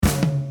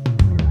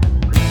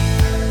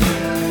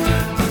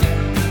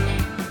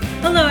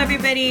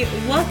everybody.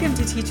 Welcome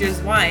to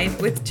Teacher's Wine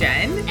with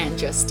Jen and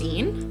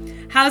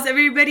Justine. How's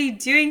everybody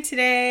doing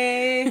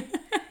today?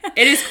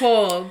 It is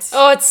cold.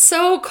 Oh, it's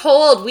so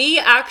cold. We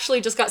actually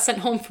just got sent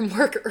home from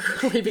work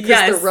early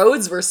because the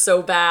roads were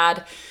so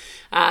bad.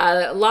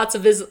 Lots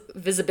of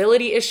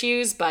visibility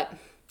issues, but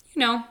you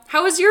know,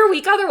 how was your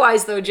week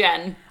otherwise though,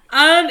 Jen?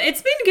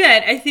 It's been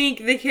good. I think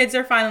the kids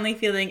are finally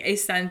feeling a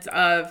sense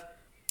of,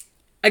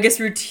 I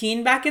guess,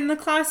 routine back in the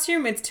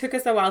classroom. It took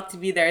us a while to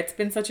be there. It's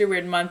been such a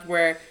weird month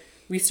where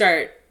we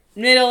start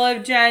middle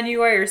of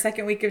January or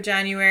second week of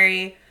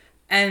January,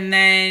 and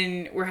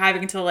then we're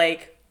having to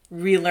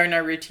relearn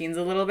our routines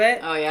a little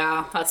bit. Oh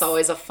yeah, that's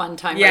always a fun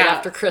time right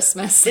after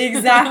Christmas.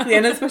 Exactly,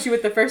 and especially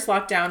with the first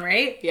lockdown,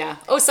 right? Yeah.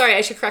 Oh, sorry,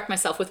 I should correct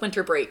myself, with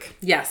winter break.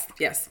 Yes.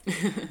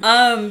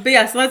 But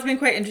yeah, so that's been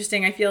quite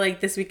interesting. I feel like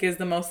this week is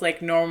the most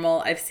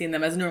normal. I've seen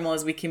them as normal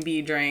as we can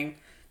be during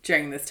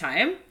this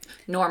time.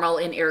 Normal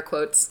in air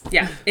quotes.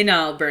 Yeah, in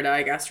Alberta,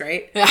 I guess,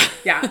 right? Yeah.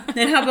 Yeah.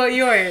 And how about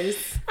yours?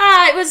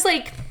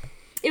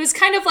 It was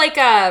kind of like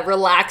a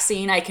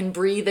relaxing, I can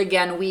breathe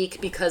again week,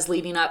 because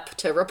leading up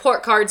to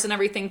report cards and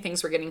everything,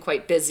 things were getting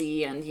quite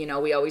busy, and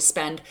we always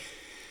spend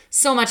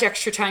so much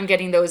extra time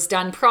getting those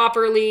done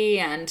properly,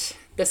 and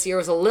this year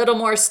was a little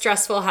more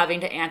stressful, having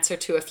to answer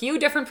to a few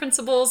different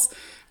principals.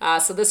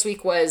 So this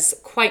week was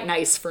quite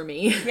nice for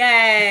me.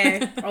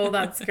 Yay! Oh,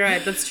 that's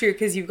good. That's true,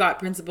 because you've got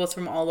principals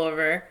from all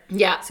over.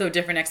 Yeah. So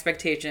different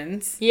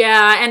expectations.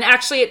 Yeah, and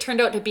actually it turned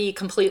out to be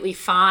completely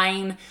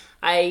fine.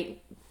 I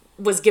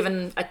was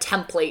given a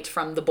template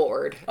from the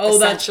board,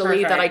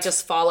 essentially, that I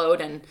just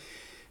followed, and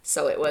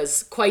so it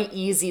was quite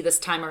easy this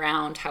time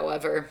around.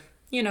 However,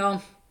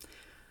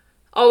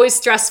 always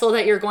stressful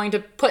that you're going to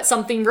put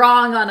something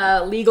wrong on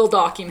a legal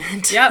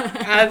document. Yep,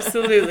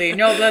 absolutely.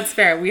 No, that's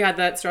fair. We had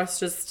that stress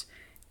just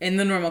in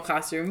the normal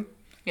classroom.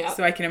 Yeah.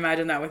 So I can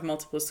imagine that with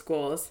multiple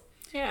schools.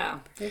 Yeah.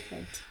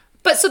 Perfect.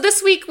 But so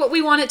this week, what we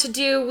wanted to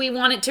do, we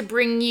wanted to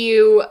bring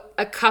you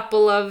a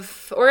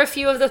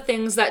few of the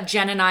things that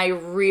Jen and I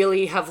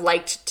really have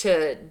liked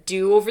to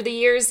do over the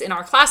years in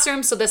our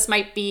classroom. So this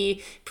might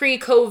be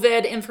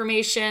pre-COVID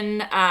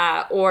information,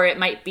 or it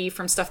might be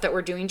from stuff that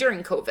we're doing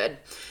during COVID.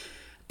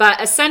 But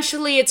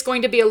essentially, it's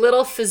going to be a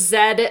little phys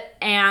ed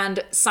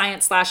and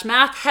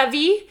science/math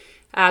heavy,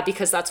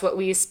 because that's what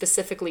we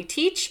specifically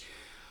teach.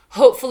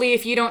 Hopefully,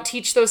 if you don't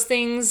teach those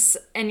things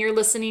and you're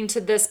listening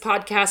to this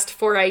podcast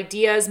for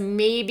ideas,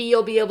 maybe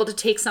you'll be able to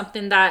take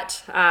something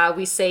that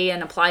we say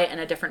and apply it in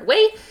a different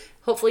way.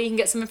 Hopefully, you can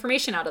get some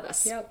information out of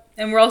this. Yep.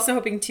 And we're also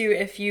hoping, too,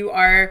 if you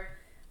are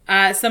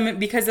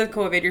because of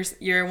COVID,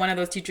 you're one of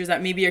those teachers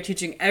that maybe are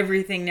teaching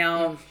everything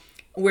now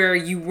where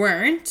you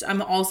weren't.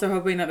 I'm also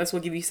hoping that this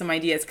will give you some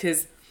ideas,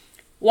 because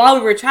while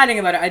we were chatting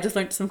about it, I just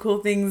learned some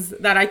cool things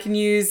that I can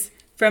use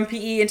from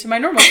PE into my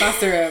normal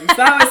classroom. So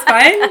that was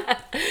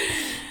fun.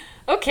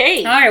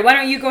 Okay. All right. Why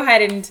don't you go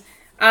ahead and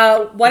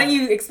why don't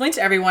you explain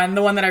to everyone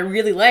the one that I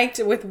really liked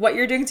with what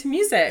you're doing to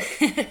music?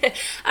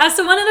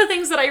 So one of the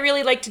things that I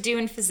really like to do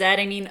in phys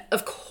ed,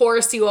 of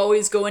course, you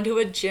always go into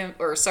a gym,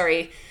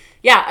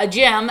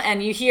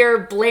 and you hear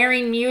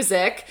blaring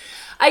music.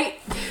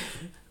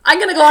 I'm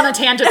going to go on a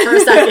tangent for a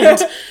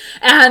second.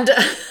 And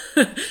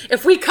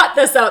if we cut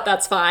this out,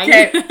 that's fine.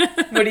 Okay.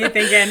 What are you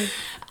thinking?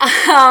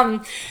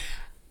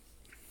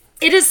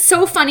 It is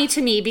so funny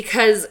to me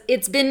because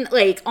it's been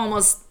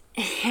almost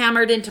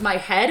hammered into my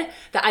head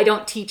that I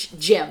don't teach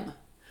gym.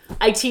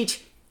 I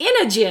teach in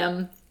a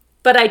gym,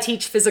 but I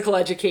teach physical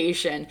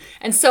education.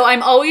 And so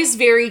I'm always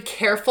very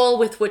careful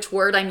with which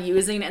word I'm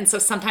using. And so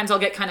sometimes I'll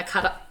get kind of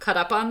caught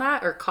up on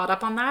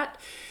that.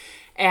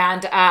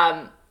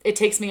 And it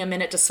takes me a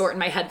minute to sort in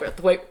my head what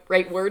the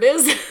right word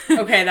is.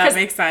 Okay, that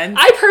makes sense.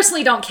 I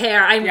personally don't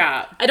care.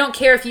 I don't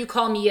care if you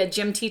call me a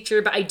gym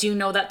teacher, but I do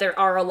know that there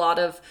are a lot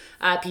of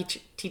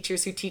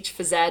teachers who teach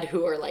phys ed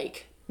who are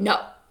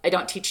no, I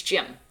don't teach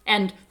gym.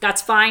 And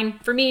that's fine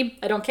for me.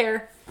 I don't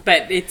care.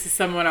 But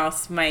someone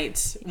else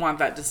might want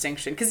that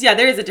distinction. Because,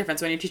 there is a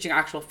difference when you're teaching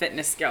actual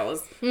fitness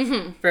skills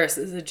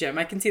versus a gym.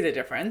 I can see the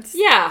difference.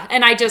 Yeah,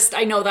 and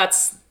I know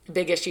that's a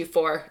big issue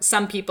for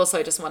some people, so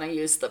I just want to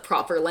use the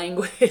proper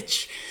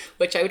language,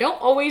 which I don't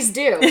always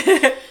do.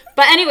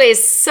 But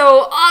anyways,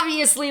 so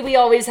obviously we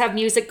always have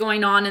music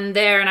going on in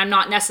there, and I'm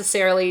not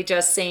necessarily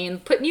just saying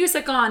put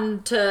music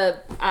on to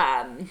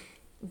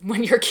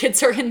when your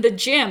kids are in the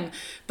gym,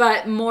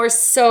 but more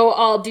so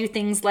I'll do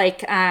things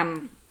like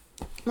one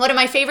of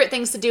my favorite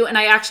things to do, and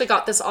I actually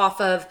got this off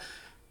of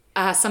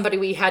somebody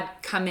we had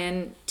come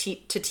in to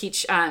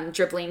teach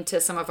dribbling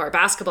to some of our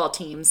basketball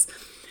teams,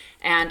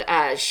 and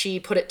she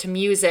put it to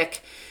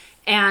music,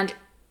 and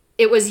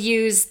it was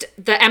used,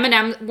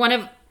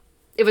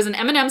 it was an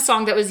Eminem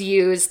song that was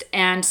used,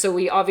 and so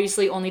we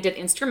obviously only did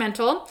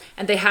instrumental,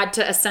 and they had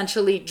to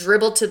essentially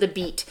dribble to the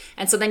beat.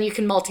 And so then you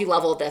can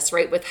multi-level this,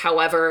 right, with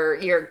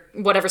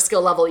whatever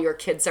skill level your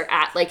kids are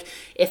at.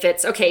 If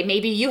it's, okay,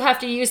 maybe you have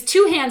to use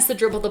 2 hands to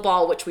dribble the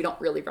ball, which we don't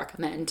really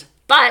recommend,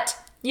 but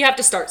You have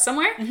to start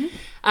somewhere.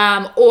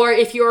 Or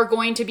if you're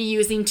going to be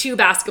using 2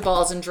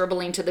 basketballs and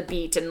dribbling to the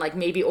beat and like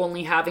maybe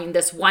only having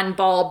this one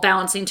ball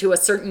bouncing to a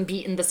certain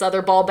beat and this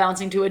other ball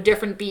bouncing to a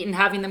different beat and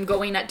having them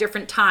going at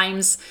different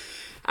times,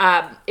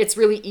 it's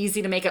really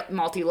easy to make it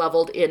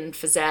multi-leveled in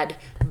phys ed.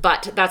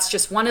 But that's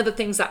just one of the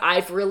things that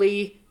I've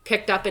really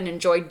picked up and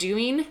enjoyed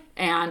doing.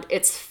 And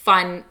it's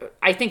fun.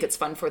 I think it's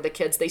fun for the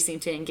kids. They seem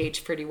to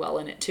engage pretty well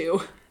in it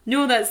too.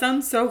 No, that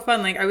sounds so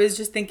fun. Like, I was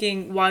just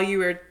thinking while you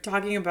were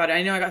talking about it,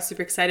 I know I got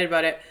super excited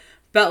about it,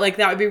 but like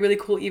that would be really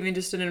cool even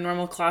just in a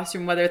normal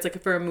classroom, whether it's like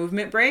for a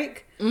movement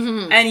break.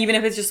 And even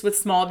if it's just with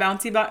small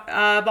bouncy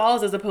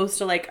balls as opposed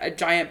to like a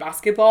giant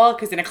basketball,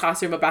 because in a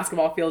classroom a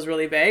basketball feels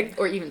really big.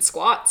 Or even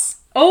squats.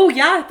 Oh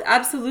yeah,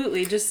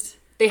 absolutely. Just...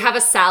 They have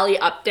a Sally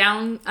up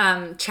down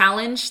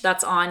challenge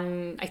that's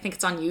on, I think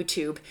it's on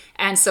YouTube.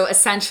 And so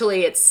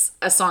essentially it's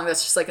a song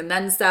that's just like, and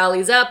then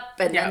Sally's up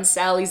and then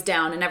Sally's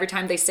down. And every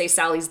time they say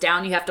Sally's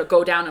down, you have to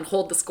go down and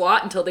hold the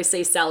squat until they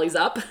say Sally's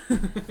up.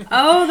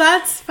 Oh,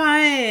 that's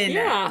fun.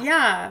 Yeah.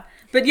 Yeah.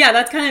 But yeah,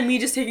 that's kind of me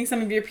just taking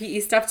some of your PE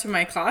stuff to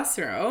my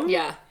classroom.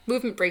 Yeah.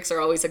 Movement breaks are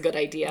always a good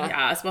idea.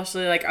 Yeah,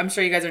 especially like, I'm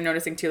sure you guys are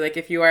noticing too, like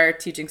if you are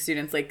teaching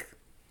students, like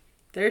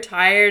they're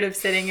tired of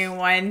sitting in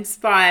one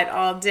spot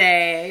all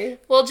day.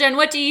 Well, Jen,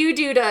 what do you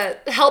do to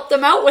help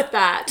them out with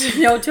that?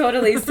 No,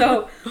 totally.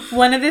 So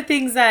one of the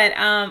things that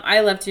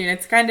I love to do, and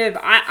it's kind of,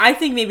 I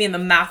think maybe in the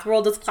math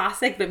world it's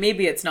classic, but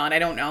maybe it's not, I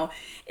don't know,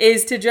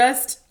 is to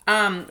just,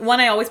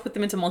 one, I always put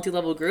them into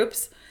multi-level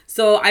groups.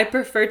 So I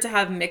prefer to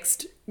have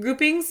mixed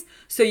groupings.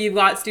 So you've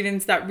got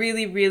students that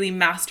really, really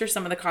master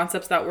some of the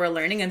concepts that we're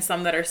learning and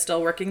some that are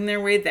still working their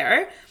way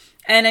there.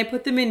 And I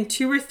put them in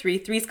 2 or 3.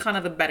 3 is kind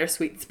of the better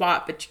sweet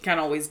spot, but you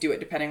can't always do it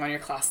depending on your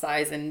class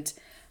size and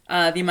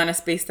the amount of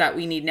space that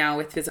we need now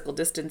with physical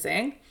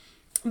distancing.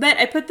 But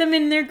I put them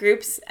in their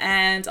groups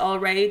and I'll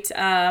write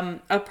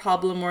a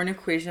problem or an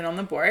equation on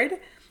the board.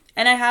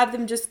 And I have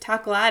them just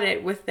tackle at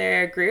it with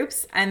their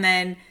groups. And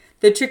then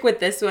the trick with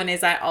this one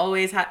is I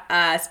always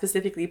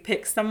specifically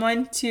pick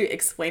someone to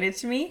explain it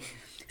to me.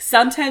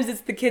 Sometimes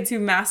it's the kids who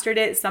mastered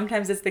it.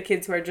 Sometimes it's the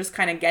kids who are just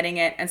kind of getting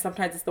it. And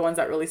sometimes it's the ones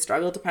that really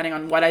struggle, depending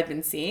on what I've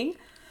been seeing.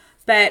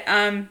 But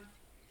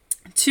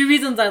 2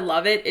 reasons I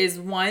love it is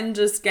 1,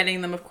 just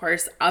getting them, of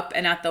course, up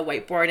and at the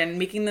whiteboard and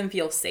making them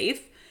feel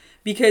safe.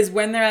 Because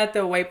when they're at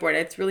the whiteboard,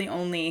 it's really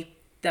only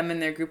them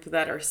and their group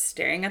that are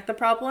staring at the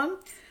problem.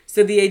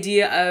 So the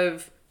idea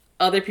of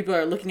other people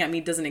are looking at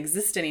me doesn't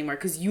exist anymore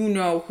because you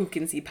know who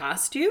can see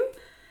past you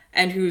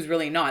and who's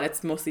really not.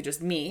 It's mostly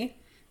just me.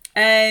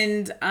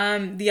 And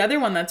the other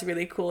one that's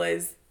really cool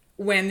is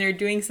when they're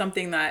doing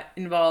something that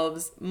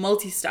involves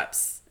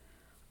multi-steps,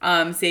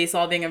 say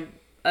solving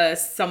a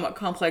somewhat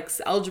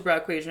complex algebra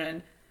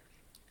equation,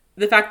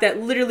 the fact that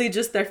literally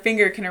just their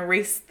finger can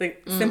erase the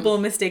simple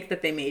mistake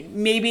that they made.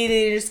 Maybe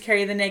they just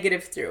carry the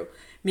negative through.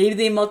 Maybe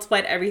they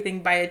multiplied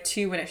everything by a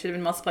 2 when it should have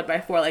been multiplied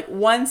by 4. Like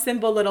one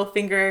simple little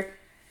finger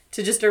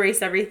to just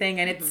erase everything.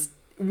 And it's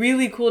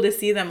really cool to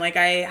see them. Like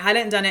I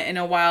hadn't done it in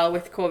a while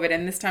with COVID.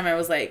 And this time I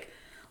was like,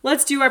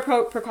 let's do our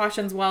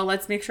precautions well.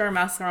 Let's make sure our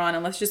masks are on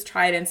and let's just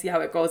try it and see how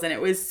it goes. And it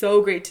was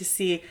so great to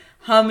see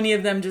how many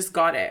of them just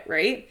got it,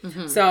 right?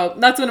 So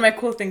that's one of my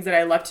cool things that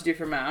I love to do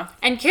for math.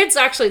 And kids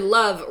actually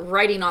love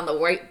writing on the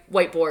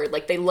whiteboard.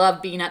 Like they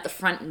love being at the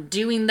front and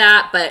doing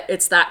that, but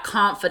it's that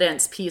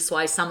confidence piece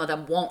why some of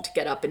them won't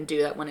get up and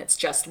do that when it's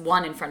just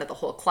one in front of the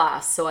whole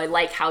class. So I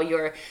like how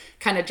you're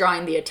kind of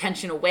drawing the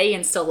attention away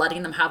and still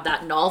letting them have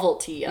that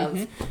novelty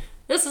of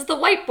this is the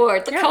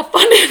whiteboard. Look how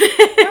fun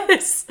it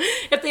is.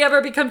 If they ever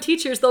become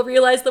teachers, they'll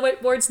realize the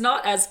whiteboard's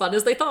not as fun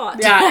as they thought.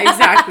 Yeah,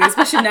 exactly.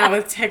 Especially now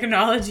with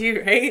technology,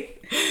 right?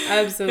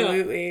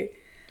 Absolutely.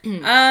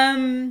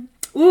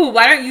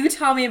 Why don't you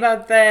tell me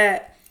about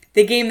the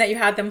game that you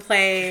had them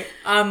play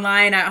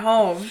online at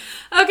home?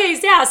 Okay,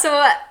 yeah.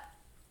 So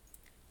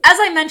as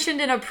I mentioned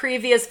in a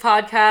previous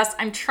podcast,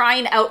 I'm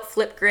trying out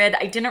Flipgrid.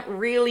 I didn't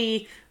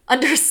really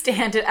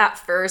understand it at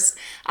first.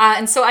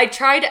 And so I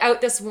tried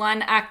out this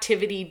one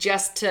activity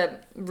just to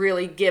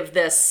really give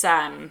this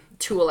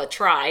tool a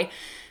try.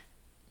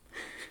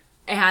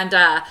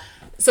 And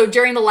so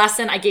during the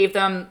lesson, I gave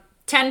them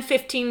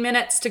 10-15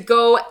 minutes to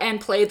go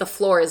and play The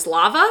Floor is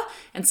Lava.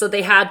 And so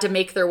they had to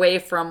make their way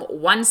from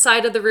one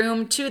side of the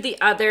room to the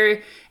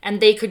other,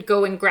 and they could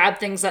go and grab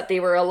things that they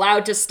were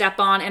allowed to step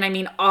on. And I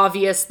mean,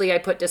 obviously I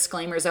put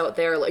disclaimers out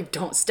there, like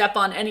don't step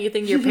on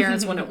anything your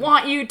parents wouldn't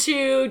want you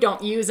to,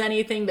 don't use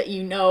anything that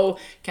you know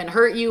can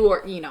hurt you,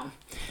 or, you know,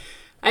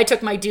 I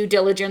took my due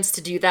diligence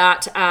to do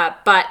that.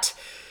 But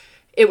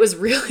it was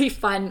really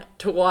fun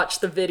to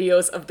watch the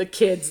videos of the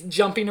kids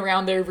jumping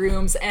around their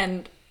rooms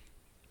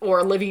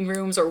or living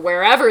rooms or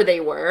wherever they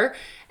were.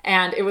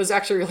 And it was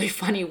actually really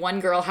funny. One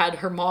girl had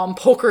her mom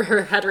poke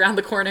her head around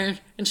the corner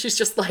and she's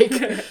just like,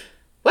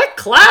 what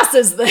class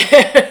is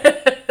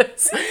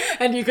this?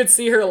 And you could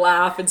see her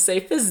laugh and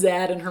say phys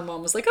ed, and her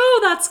mom was like, oh,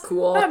 that's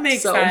cool. That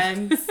makes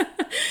sense.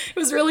 It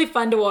was really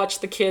fun to watch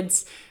the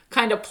kids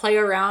kind of play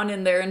around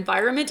in their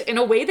environment in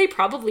a way they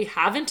probably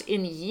haven't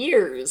in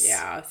years.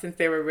 Yeah, since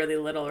they were really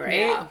little,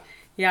 right?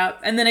 Yeah.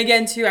 And then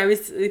again, too, I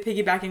was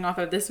piggybacking off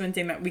of this one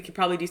saying that we could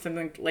probably do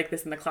something like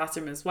this in the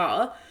classroom as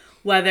well.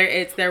 Whether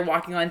it's they're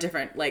walking on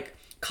different like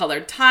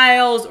colored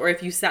tiles, or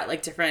if you set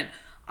like different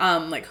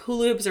like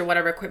hula hoops or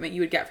whatever equipment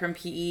you would get from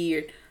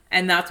PE,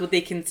 and that's what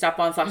they can step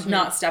on /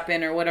 not step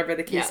in, or whatever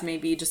the case may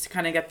be, just to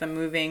kind of get them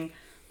moving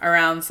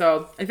around.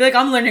 So I feel like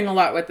I'm learning a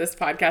lot with this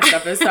podcast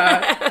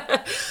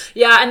episode.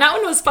 Yeah, and that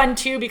one was fun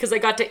too because I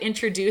got to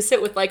introduce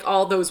it with like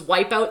all those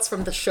wipeouts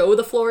from the show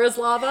The Floor is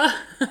Lava.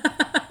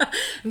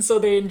 And so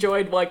they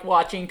enjoyed like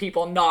watching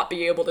people not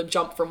be able to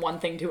jump from one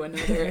thing to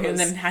another. And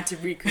then had to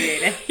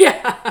recreate it.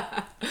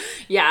 Yeah.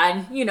 Yeah,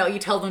 and you know, you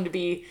tell them to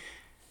be,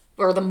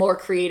 or the more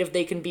creative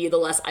they can be, the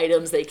less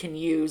items they can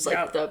use,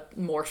 like the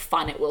more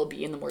fun it will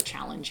be and the more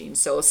challenging.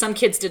 So some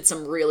kids did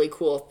some really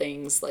cool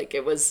things. Like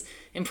it was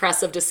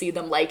impressive to see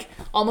them like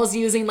almost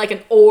using like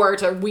an oar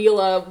to wheel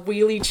a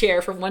wheelie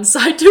chair from one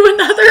side to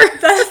another.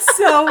 That's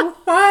so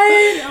fun.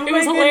 Oh, it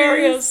was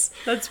hilarious.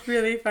 That's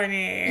really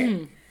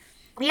funny.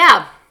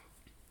 Yeah.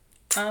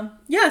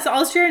 Yeah, so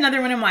I'll share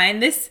another one of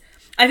mine.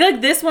 I feel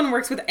like this one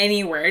works with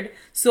any word.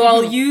 So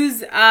I'll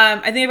use,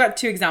 I think I've got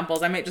 2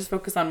 examples. I might just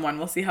focus on one.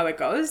 We'll see how it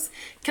goes.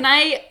 Can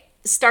I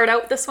start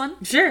out this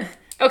one? Sure.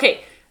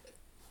 Okay.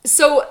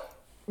 So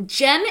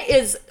Jen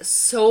is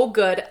so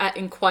good at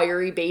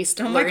inquiry-based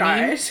learning. Oh my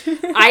gosh.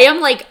 I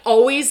am like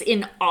always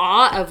in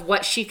awe of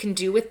what she can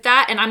do with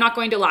that. And I'm not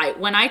going to lie.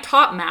 When I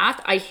taught math,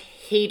 I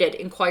hated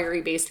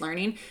inquiry-based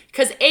learning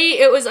because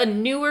it was a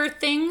newer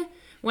thing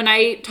when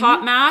I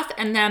taught math,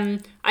 and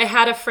then I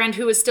had a friend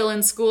who was still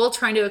in school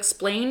trying to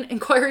explain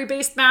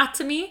inquiry-based math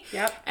to me.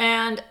 Yep.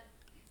 And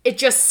it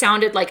just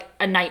sounded like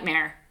a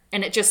nightmare.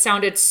 And it just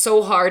sounded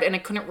so hard, and I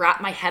couldn't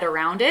wrap my head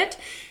around it.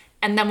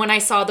 And then when I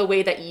saw the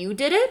way that you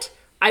did it,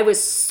 I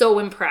was so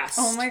impressed.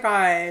 Oh my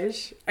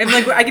gosh. I'm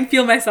like, I can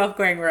feel myself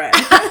going red.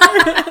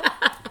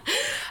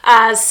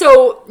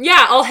 So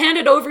yeah, I'll hand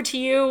it over to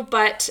you,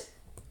 but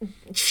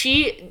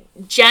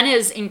Jen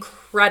is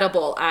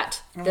incredible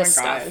at this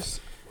stuff.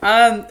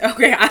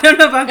 Okay, I don't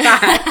know about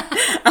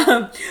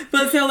that.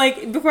 But so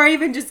like, before I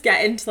even just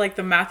get into like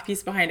the math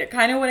piece behind it,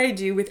 kind of what I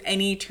do with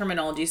any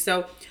terminology.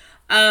 So,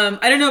 I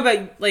don't know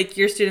about like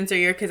your students or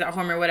your kids at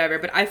home or whatever,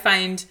 but I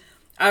find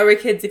our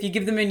kids, if you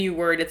give them a new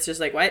word, it's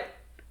just like, what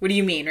do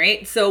you mean?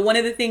 Right? So one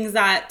of the things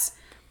that,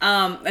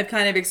 I've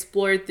kind of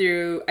explored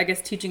through, I guess,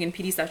 teaching in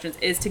PD sessions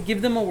is to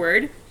give them a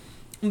word,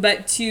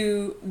 but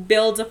to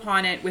build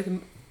upon it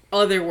with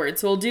other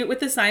words. So I'll do it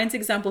with the science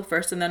example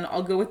first, and then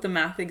I'll go with the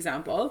math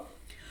example.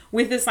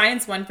 With the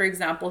science one, for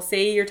example,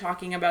 say you're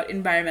talking about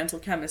environmental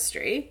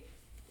chemistry.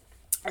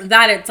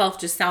 That itself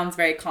just sounds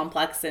very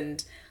complex,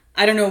 and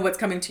I don't know what's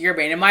coming to your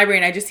brain. In my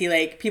brain, I just see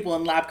like people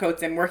in lab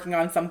coats and working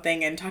on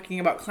something and talking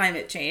about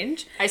climate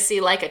change. I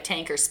see like a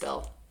tanker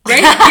spill.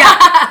 Right?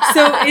 Yeah.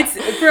 So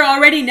it's for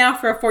already now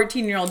for a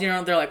 14-year-old, you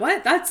know, they're like,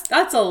 what?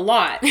 That's a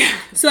lot.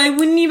 So I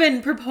wouldn't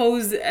even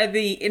propose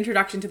the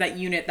introduction to that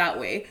unit that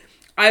way.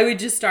 I would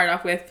just start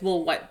off with,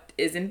 well, what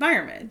is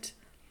environment?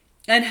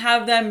 And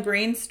have them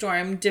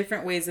brainstorm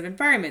different ways of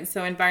environment.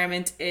 So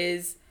environment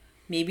is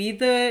maybe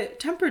the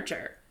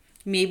temperature.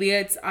 Maybe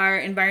it's our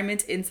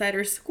environment inside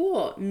our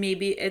school.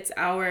 Maybe it's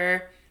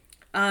our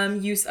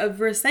use of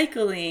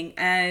recycling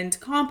and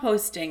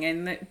composting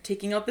and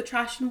taking out the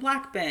trash in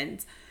black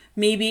bins.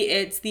 Maybe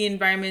it's the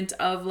environment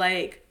of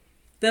like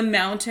the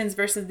mountains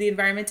versus the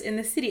environment in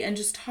the city, and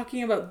just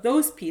talking about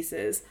those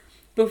pieces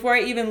before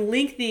I even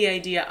link the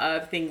idea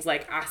of things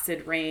like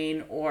acid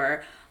rain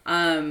or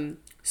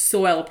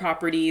soil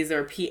properties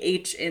or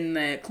pH in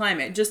the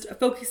climate, just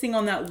focusing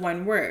on that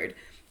one word.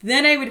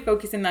 Then I would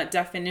focus in that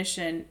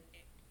definition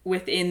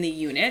within the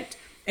unit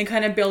and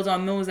kind of build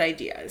on those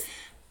ideas.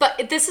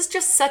 But this is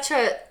just such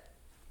a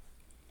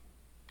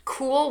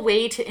cool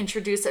way to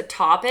introduce a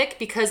topic,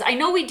 because I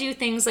know we do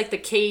things like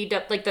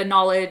the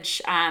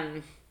knowledge,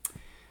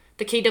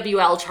 the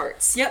KWL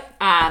charts. Yep.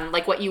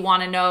 Like what you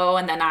want to know,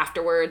 and then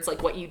afterwards,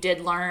 like what you did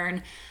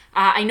learn.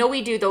 I know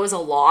we do those a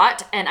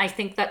lot, and I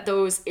think that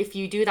those, if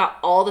you do that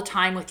all the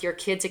time with your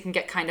kids, it can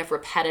get kind of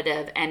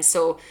repetitive. And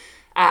so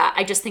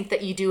I just think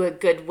that you do a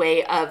good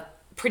way of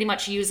pretty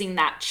much using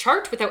that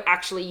chart without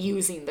actually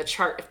using the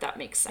chart, if that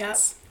makes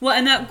sense. Yep. Well,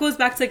 and that goes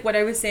back to like what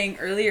I was saying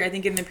earlier, I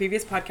think in the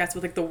previous podcast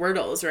with like the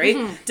Wordles, right?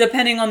 Mm-hmm.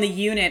 Depending on the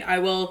unit, I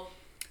will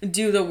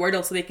do the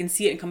Wordle so they can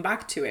see it and come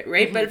back to it,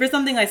 right? Mm-hmm. But for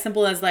something as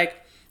simple as like,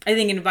 I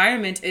think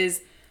environment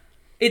is,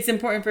 it's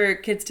important for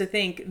kids to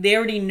think they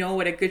already know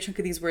what a good chunk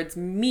of these words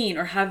mean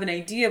or have an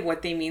idea of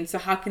what they mean. So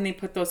how can they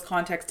put those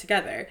contexts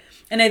together?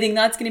 And I think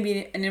that's going to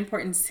be an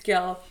important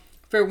skill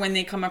for when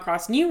they come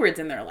across new words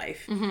in their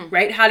life,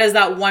 right? How does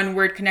that one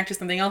word connect to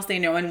something else they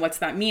know, and what's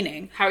that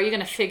meaning? How are you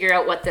going to figure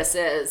out what this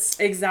is?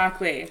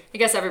 Exactly. I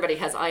guess everybody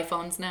has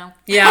iPhones now.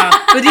 Yeah,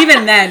 but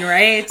even then,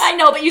 right? I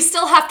know, but you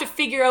still have to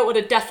figure out what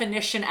a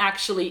definition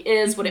actually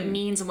is, what it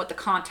means, and what the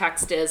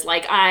context is.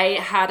 Like, I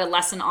had a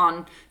lesson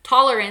on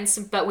tolerance,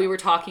 but we were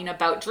talking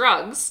about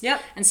drugs.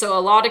 Yep. And so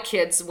a lot of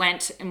kids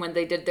went, and when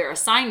they did their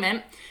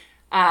assignment,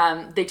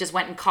 they just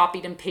went and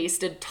copied and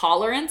pasted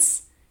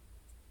tolerance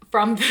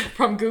from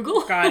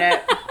Google. Got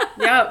it.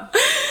 Yep.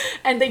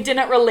 And they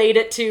didn't relate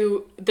it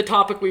to the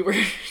topic we were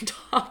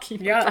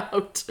talking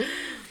about.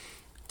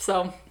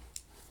 So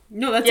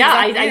no, that's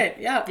exactly it.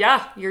 Yeah.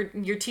 Yeah.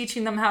 You're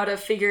teaching them how to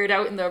figure it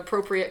out in the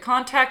appropriate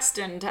context.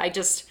 And I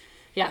just,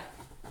 yeah.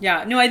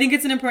 Yeah, no, I think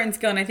it's an important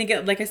skill. And I think,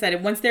 like I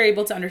said, once they're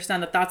able to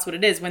understand that that's what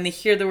it is, when they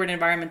hear the word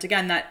environment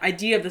again, that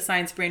idea of the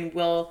science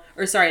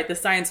the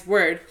science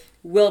word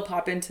will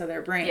pop into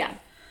their brain. Yeah.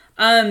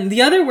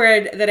 The other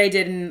word that I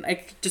did, and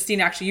like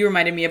Justine, actually, you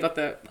reminded me about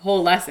the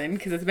whole lesson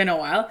because it's been a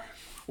while,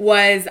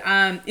 was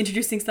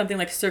introducing something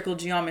like circle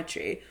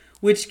geometry,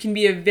 which can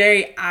be a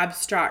very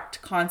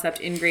abstract concept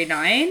in grade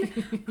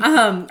 9.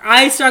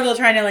 I struggle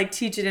trying to like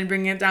teach it and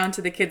bring it down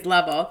to the kids'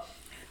 level.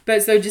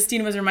 But so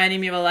Justine was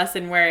reminding me of a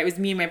lesson where it was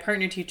me and my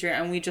partner teacher,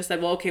 and we just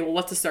said, well,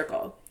 what's a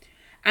circle?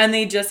 And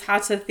they just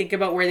had to think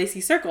about where they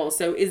see circles.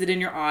 So is it in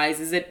your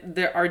eyes? Is it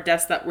our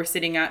desk that we're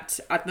sitting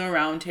at the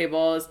round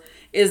tables?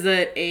 Is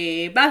it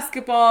a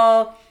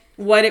basketball?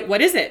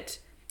 What is it?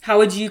 How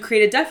would you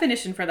create a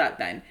definition for that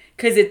then?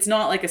 Because it's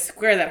not like a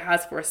square that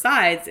has 4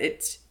 sides.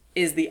 It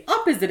is the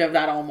opposite of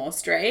that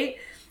almost, right?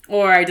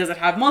 Or does it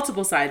have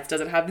multiple sides?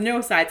 Does it have no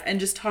sides? And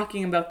just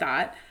talking about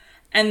that.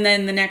 And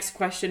then the next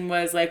question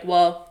was like,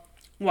 well,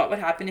 what would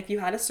happen if you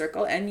had a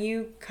circle and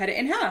you cut it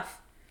in half?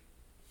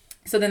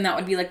 So then that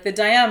would be like the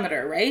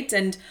diameter, right?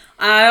 And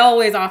I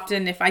always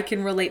often, if I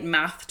can relate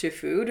math to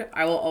food,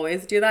 I will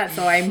always do that.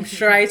 So I'm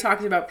sure I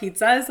talked about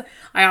pizzas.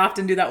 I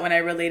often do that when I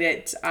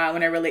relate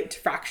to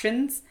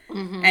fractions.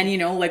 Mm-hmm.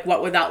 And, like,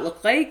 what would that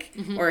look like?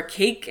 Mm-hmm. Or a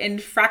cake and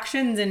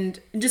fractions, and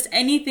just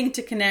anything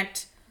to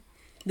connect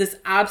this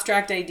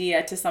abstract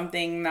idea to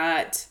something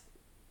that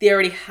they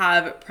already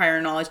have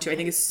prior knowledge to, I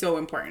think is so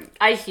important.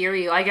 I hear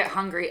you. I get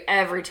hungry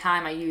every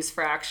time I use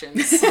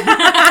fractions.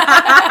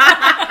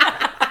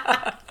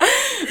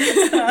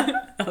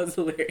 That was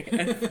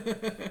hilarious.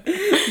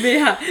 But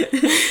yeah,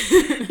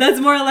 that's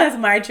more or less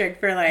my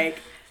trick for like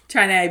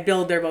trying to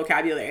build their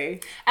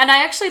vocabulary. And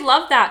I actually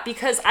love that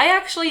because I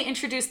actually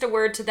introduced a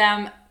word to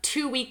them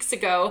 2 weeks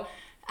ago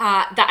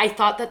that I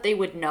thought that they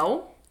would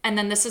know. And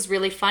then this is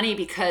really funny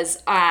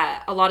because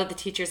a lot of the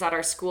teachers at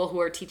our school who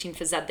are teaching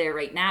phys ed there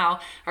right now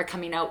are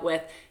coming out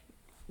with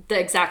the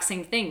exact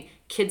same thing.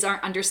 Kids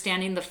aren't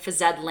understanding the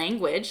phys ed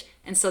language.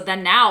 And so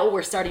then now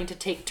we're starting to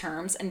take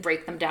terms and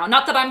break them down.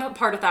 Not that I'm a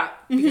part of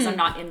that because I'm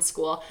not in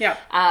school. Yeah.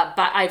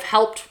 But I've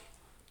helped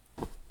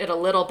it a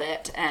little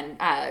bit and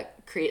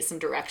create some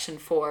direction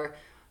for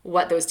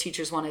what those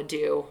teachers want to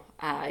do.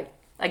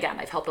 Again,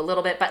 I've helped a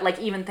little bit, but like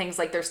even things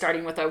like they're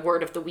starting with a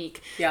word of the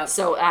week. Yeah.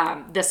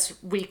 So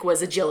this week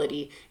was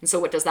agility. And so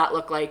what does that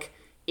look like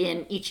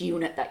in each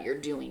unit that you're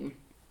doing?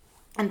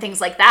 And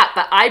things like that.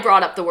 But I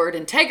brought up the word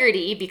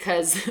integrity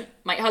because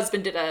my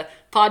husband did a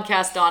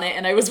podcast on it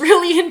and I was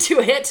really into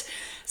it.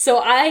 So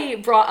I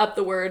brought up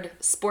the word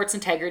sports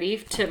integrity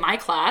to my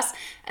class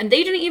and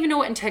they didn't even know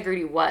what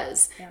integrity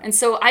was. Yeah. And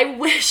so I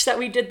wish that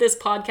we did this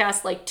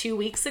podcast like 2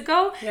 weeks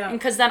ago. Yeah.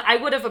 Because then I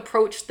would have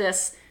approached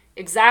this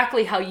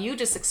exactly how you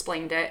just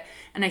explained it.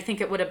 And I think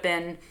it would have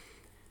been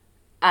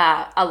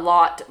a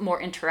lot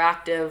more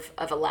interactive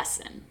of a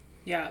lesson.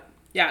 Yeah.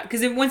 Yeah.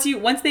 Because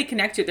once they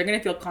connect to it, they're going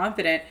to feel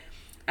confident.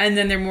 And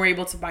then they're more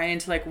able to buy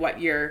into like what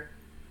you're,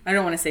 I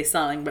don't want to say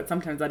selling, but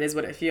sometimes that is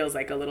what it feels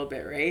like a little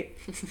bit, right?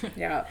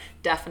 Yeah.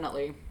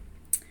 Definitely.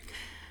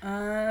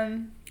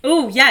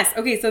 Oh, yes.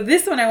 Okay, so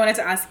this one I wanted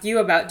to ask you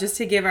about just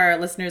to give our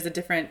listeners a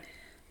different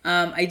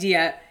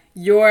idea.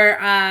 Your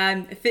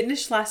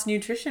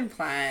fitness/nutrition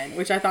plan,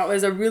 which I thought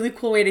was a really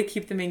cool way to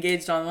keep them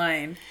engaged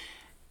online.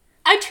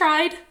 I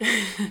tried.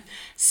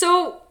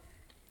 So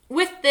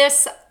with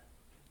this,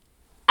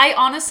 I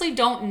honestly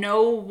don't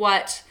know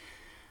what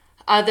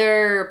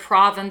other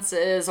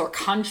provinces or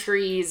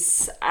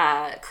countries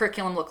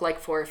curriculum look like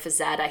for phys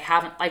ed.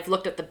 I've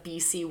looked at the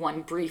BC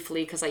one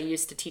briefly because I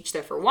used to teach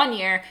there for 1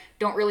 year.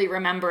 Don't really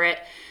remember it.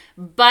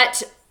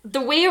 But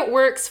the way it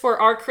works for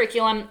our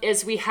curriculum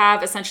is we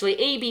have essentially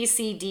A, B,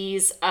 C,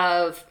 D's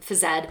of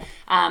phys ed.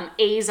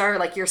 A's are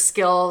like your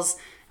skills.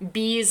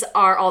 B's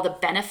are all the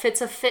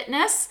benefits of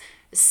fitness.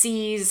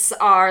 C's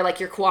are like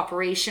your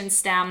cooperation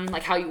STEM,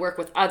 like how you work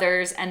with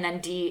others. And then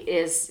D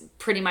is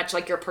pretty much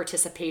like your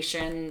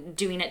participation,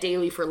 doing it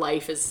daily for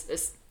life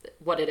is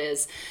what it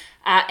is.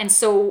 And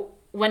so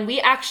when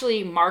we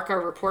actually mark our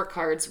report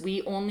cards,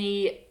 we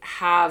only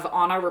have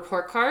on our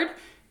report card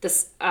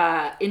this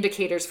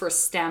indicators for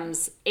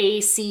STEMs A,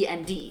 C,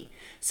 and D.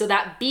 So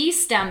that B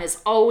STEM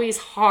is always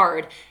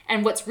hard.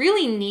 And what's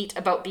really neat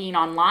about being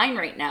online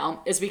right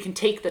now is we can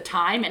take the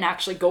time and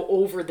actually go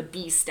over the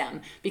B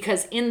STEM,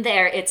 because in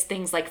there it's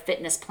things like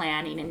fitness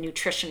planning and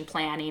nutrition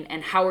planning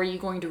and how are you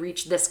going to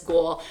reach this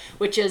goal,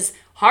 which is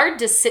hard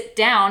to sit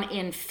down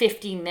in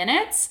 50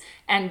 minutes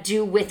and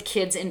do with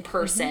kids in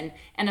person. Mm-hmm.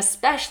 And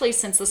especially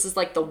since this is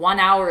like the 1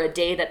 hour a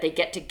day that they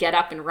get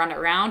up and run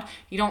around,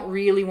 you don't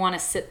really want to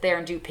sit there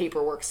and do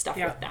paperwork stuff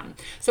with them.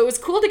 So it was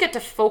cool to get to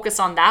focus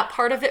on that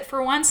part of it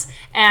for once.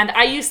 And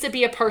I used to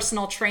be a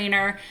personal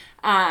trainer.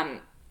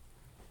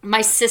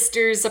 My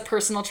sister's a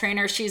personal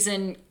trainer. She's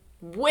in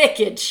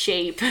wicked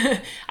shape.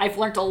 I've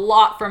learned a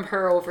lot from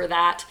her over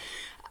that.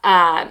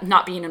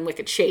 not being in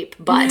wicked shape,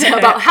 but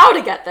about how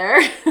to get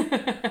there.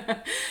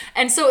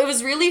 And so it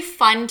was really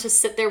fun to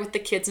sit there with the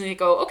kids and they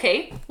go,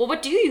 okay, well,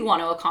 what do you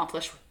want to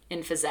accomplish in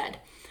phys ed?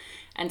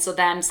 And so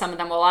then some of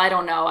them, well, I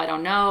don't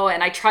know.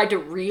 And I tried to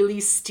really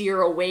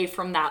steer away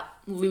from that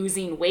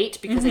losing weight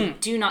because I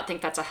do not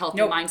think that's a healthy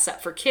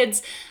mindset for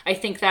kids. I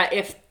think that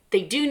if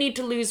they do need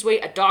to lose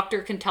weight, a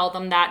doctor can tell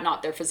them that,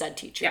 not their phys ed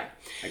teacher. Yeah,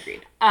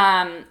 agreed.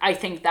 I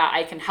think that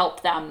I can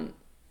help them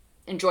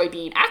enjoy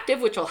being active,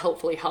 which will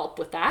hopefully help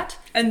with that.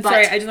 And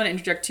sorry, I just want to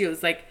interject too.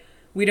 It's like,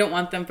 we don't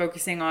want them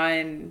focusing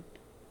on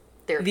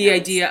the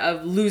idea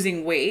of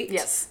losing weight.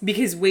 Yes.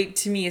 Because weight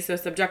to me is so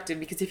subjective.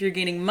 Because if you're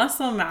gaining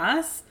muscle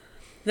mass,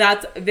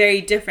 that's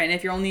very different.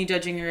 If you're only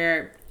judging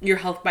your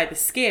health by the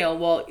scale,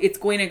 well, it's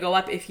going to go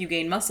up if you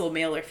gain muscle,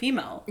 male or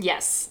female.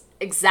 Yes,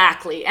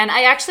 exactly. And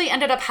I actually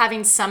ended up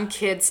having some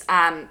kids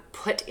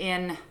put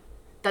in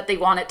that they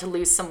wanted to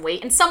lose some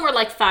weight. And some were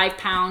like 5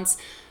 pounds.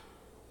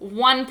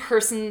 One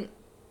person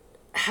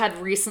had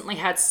recently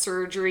had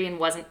surgery and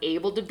wasn't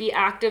able to be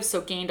active,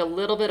 so gained a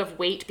little bit of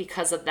weight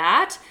because of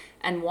that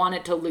and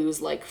wanted to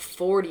lose like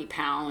 40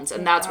 pounds.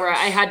 And that's where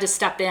I had to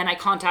step in. I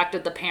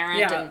contacted the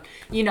parent and,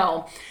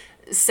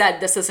 said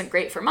this isn't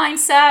great for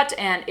mindset,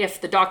 and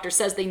if the doctor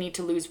says they need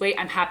to lose weight,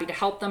 I'm happy to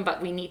help them,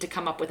 but we need to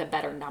come up with a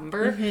better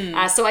number.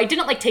 So I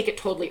didn't take it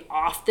totally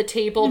off the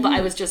table, but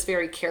I was just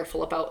very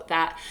careful about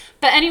that.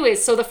 But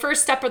anyways, so the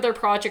first step of their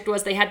project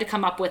was they had to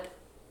come up with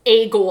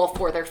a goal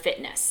for their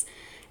fitness,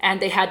 and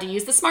they had to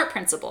use the SMART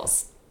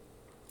principles.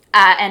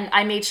 And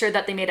I made sure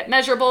that they made it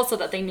measurable so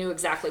that they knew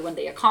exactly when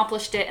they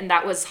accomplished it. And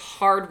that was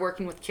hard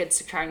working with kids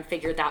to try and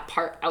figure that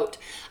part out.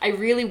 I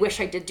really wish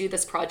I did do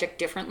this project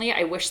differently.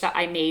 I wish that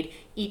I made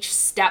each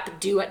step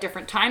due at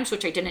different times,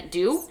 which I didn't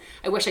do.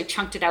 I wish I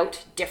chunked it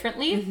out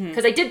differently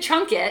because I did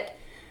chunk it,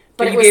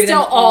 but it was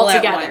still all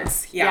together.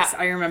 Yes,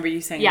 I remember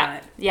you saying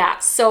that. Yeah.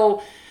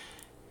 So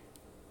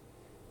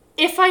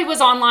if I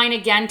was online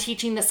again,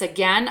 teaching this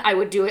again, I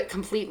would do it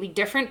completely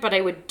different, but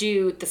I would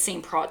do the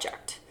same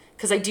project.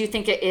 Because I do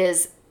think it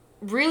is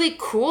really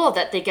cool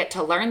that they get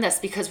to learn this,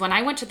 because when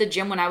I went to the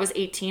gym when I was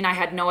 18, I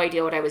had no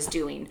idea what I was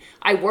doing.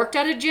 I worked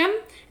at a gym,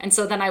 and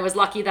so then I was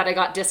lucky that I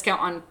got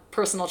discount on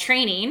personal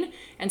training,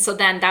 and so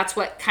then that's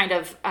what kind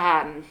of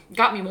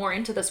got me more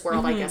into this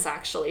world, I guess,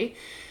 actually.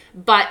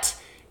 But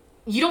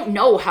you don't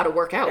know how to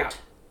work out.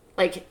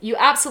 You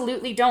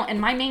absolutely don't. And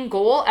my main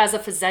goal as a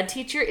phys ed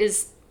teacher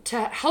is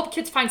to help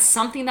kids find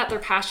something that they're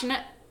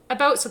passionate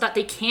about so that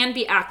they can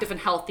be active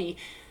and healthy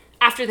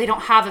after they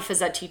don't have a phys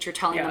ed teacher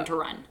telling them to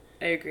run.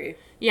 I agree.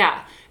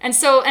 Yeah. And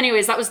so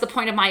anyways, that was the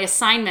point of my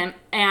assignment.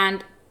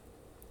 And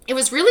it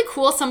was really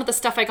cool, some of the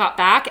stuff I got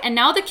back. And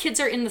now the kids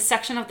are in the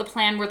section of the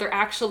plan where they're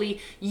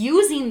actually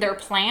using their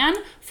plan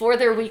for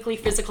their weekly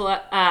physical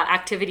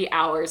activity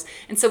hours.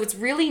 And so it's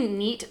really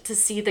neat to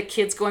see the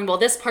kids going, well,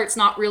 this part's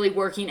not really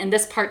working and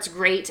this part's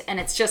great. And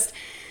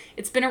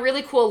it's been a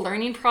really cool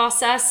learning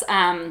process.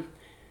 And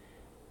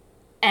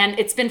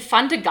it's been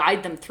fun to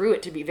guide them through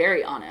it, to be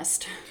very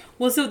honest.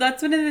 Well, so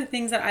that's one of the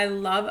things that I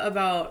love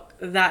about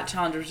that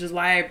challenge, which is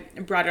why I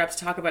brought it up to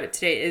talk about it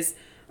today,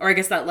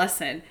 that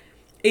lesson,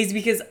 is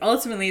because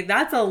ultimately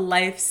that's a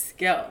life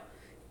skill.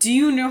 Do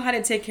you know how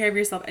to take care of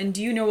yourself, and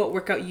do you know what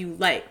workout you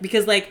like?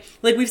 Because like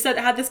we've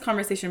had this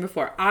conversation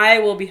before, I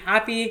will be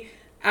happy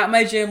at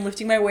my gym,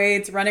 lifting my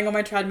weights, running on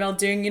my treadmill,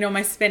 doing,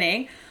 my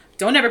spinning.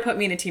 Don't ever put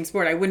me in a team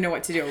sport. I wouldn't know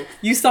what to do.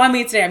 You saw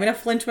me today. I'm going to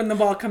flinch when the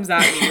ball comes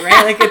at me,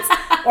 right?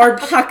 Or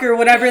puck or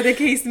whatever the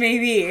case may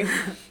be.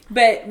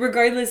 But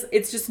regardless,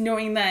 it's just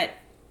knowing that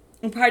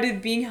part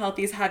of being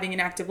healthy is having an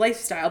active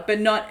lifestyle, but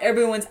not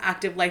everyone's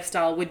active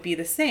lifestyle would be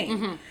the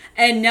same.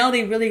 And now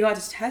they really got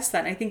to test that.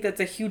 And I think that's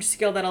a huge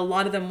skill that a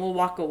lot of them will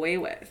walk away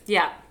with.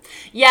 Yeah.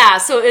 Yeah.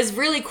 So it was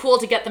really cool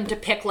to get them to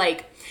pick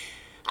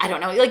I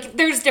don't know,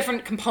 there's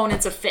different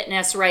components of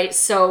fitness, right?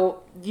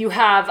 So you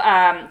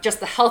have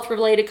just the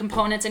health-related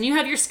components, and you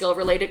have your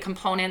skill-related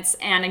components.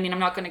 And I mean, I'm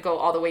not going to go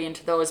all the way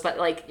into those,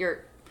 but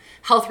your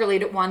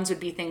health-related ones would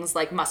be things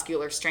like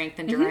muscular strength,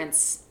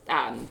 endurance,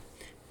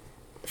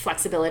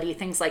 flexibility,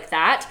 things like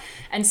that.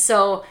 And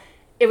so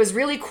it was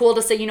really cool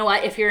to say, you know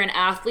what, if you're an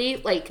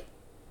athlete,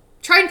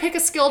 try and pick a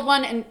skilled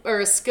one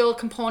or a skill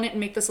component and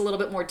make this a little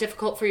bit more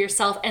difficult for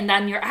yourself. And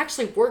then you're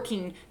actually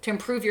working to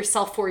improve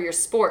yourself for your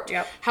sport.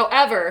 Yep.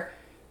 However,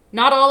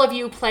 not all of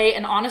you play.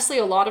 And honestly,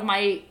 a lot of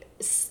my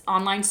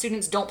online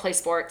students don't play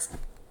sports.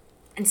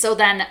 And so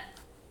then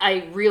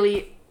I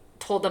really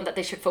told them that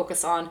they should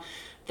focus on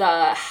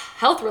the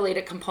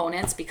health-related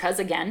components because,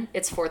 again,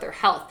 it's for their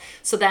health.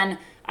 So then,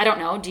 I don't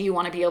know, do you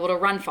want to be able to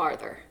run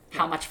farther?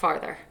 How much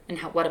farther? And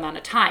what amount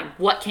of time?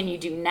 What can you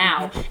do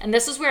now? And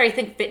this is where I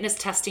think fitness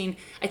testing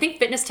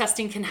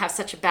can have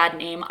such a bad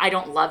name. I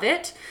don't love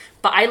it,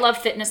 but I love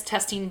fitness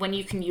testing when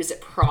you can use it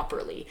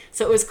properly.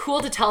 So it was cool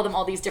to tell them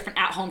all these different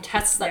at-home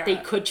tests that they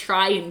could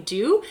try and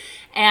do.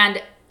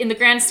 And in the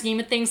grand scheme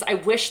of things, I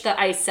wish that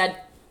I said,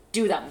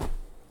 do them.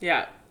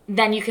 Yeah.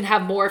 Then you can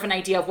have more of an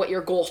idea of what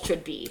your goal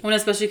should be. Well,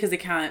 especially because they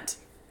can't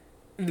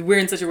we're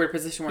in such a weird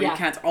position where Yeah. you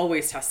can't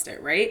always test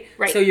it, right?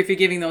 Right. So if you're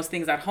giving those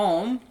things at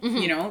home,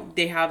 you know,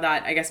 they have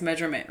that, I guess,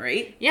 measurement,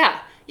 right? Yeah.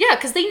 Yeah,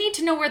 because they need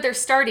to know where they're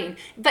starting.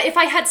 But if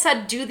I had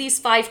said do these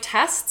 5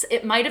 tests,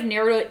 it might have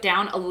narrowed it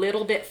down a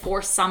little bit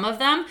for some of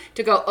them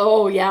to go,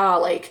 oh yeah,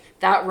 like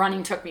that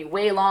running took me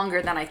way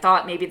longer than I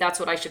thought. Maybe that's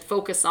what I should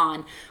focus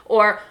on.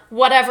 Or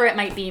whatever it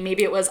might be.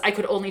 Maybe it was I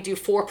could only do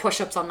 4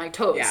 push-ups on my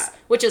toes, Yeah.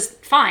 which is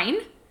fine.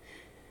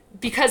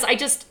 Because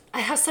I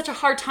have such a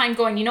hard time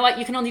going, you know what,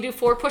 you can only do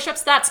 4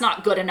 push-ups. That's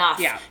not good enough.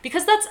 Yeah.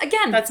 Because that's,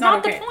 again, That's not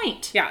okay. the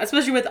point. Yeah,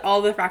 especially with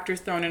all the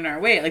factors thrown in our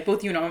way. Like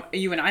both you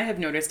and I have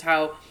noticed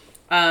how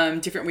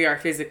different we are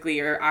physically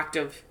or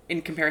active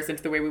in comparison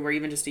to the way we were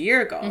even just a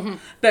year ago.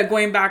 But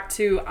going back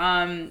to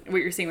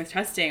what you're saying with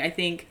testing, I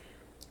think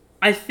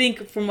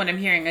from what I'm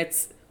hearing,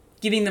 it's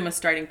giving them a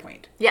starting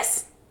point.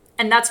 Yes.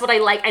 And that's what I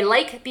like. I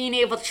like being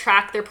able to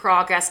track their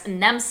progress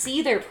and them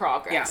see their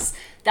progress. Yeah.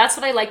 That's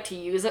what I like to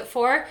use it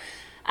for.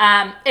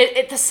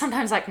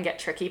 Sometimes that can get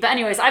tricky. But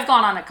anyways, I've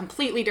gone on a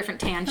completely different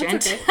tangent.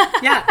 That's okay.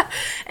 Yeah.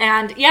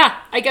 And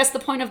yeah, I guess the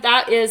point of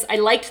that is I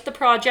liked the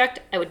project.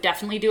 I would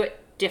definitely do it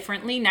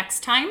differently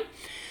next time.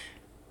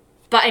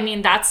 But I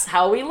mean, that's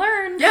how we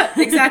learn. Yeah,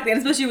 exactly. And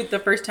especially with the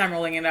first time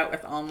rolling it out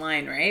with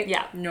online, right?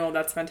 Yeah. No,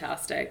 that's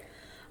fantastic.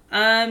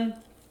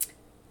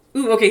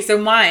 Okay, so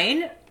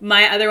my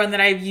other one that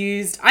I've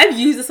used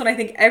this one I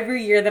think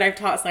every year that I've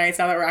taught science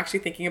now that we're actually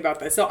thinking about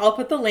this. So I'll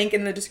put the link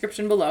in the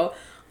description below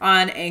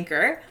on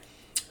Anchor.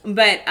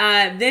 But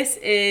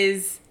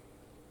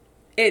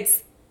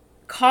it's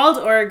called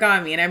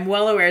origami, and I'm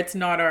well aware it's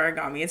not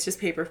origami, it's just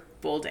paper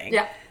folding.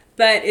 Yeah.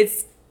 But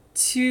it's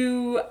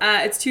two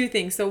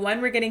things. So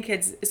one, we're getting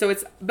kids, so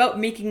it's about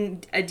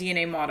making a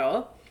DNA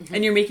model,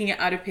 and you're making it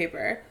out of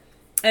paper.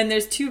 And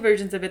there's 2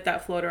 versions of it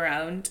that float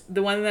around.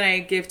 The one that I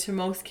give to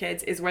most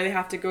kids is where they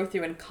have to go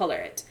through and color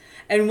it.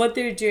 And what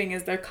they're doing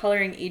is they're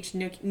coloring each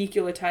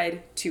nucleotide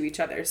to each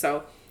other.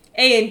 So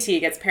A and T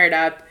gets paired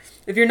up.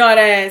 If you're not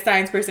a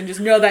science person, just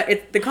know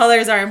that the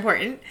colors are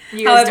important.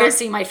 You guys don't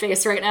see my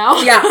face right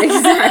now. Yeah,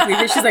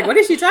 exactly. She's like, what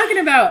is she talking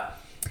about?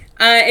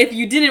 If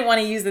you didn't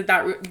want to use it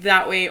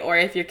that way, or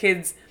if your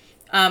kids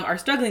are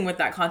struggling with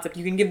that concept,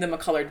 you can give them a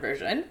colored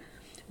version.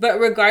 But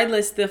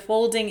regardless, the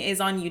folding is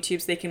on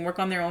YouTube, so they can work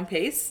on their own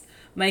pace.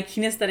 My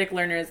kinesthetic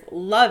learners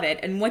love it.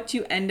 And what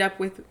you end up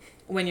with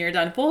when you're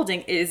done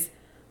folding is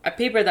a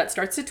paper that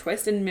starts to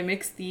twist and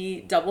mimics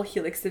the double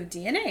helix of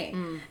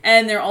DNA.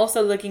 And they're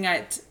also looking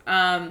at,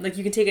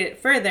 you can take it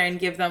further and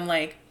give them,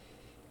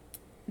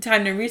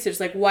 time to research,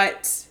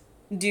 what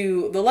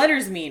do the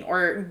letters mean?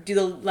 Or do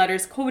the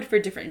letters code for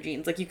different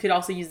genes? You could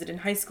also use it in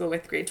high school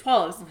with grade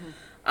 12s.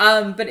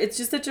 But it's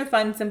just such a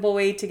fun, simple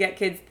way to get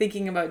kids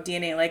thinking about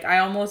DNA. I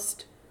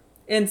almost,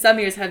 in some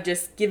years, have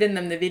just given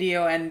them the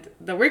video and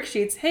the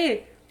worksheets.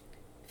 Hey,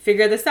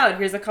 figure this out.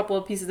 Here's a couple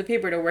of pieces of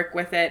paper to work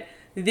with it.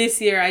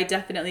 This year, I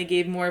definitely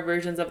gave more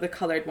versions of the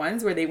colored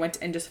ones where they went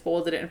and just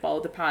folded it and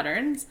followed the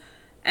patterns.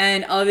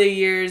 And other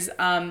years,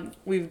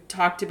 we've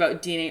talked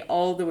about DNA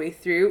all the way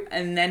through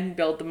and then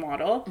build the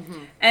model.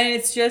 And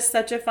it's just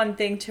such a fun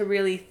thing to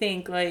really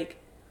think,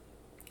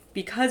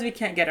 because we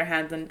can't get our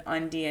hands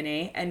on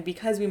DNA, and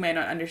because we might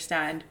not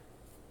understand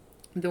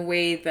the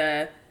way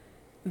the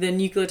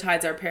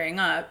nucleotides are pairing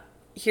up,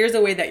 here's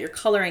a way that you're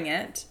coloring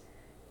it,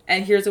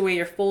 and here's a way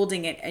you're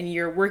folding it, and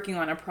you're working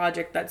on a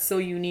project that's so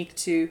unique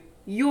to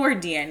your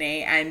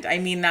DNA. And I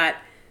mean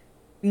that,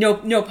 no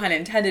pun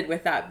intended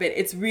with that, but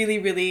it's really,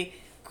 really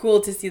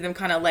cool to see them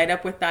kind of light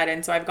up with that.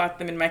 And so I've got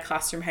them in my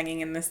classroom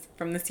hanging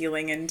from the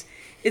ceiling, and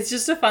it's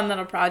just a fun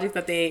little project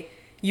that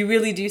you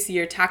really do see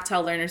your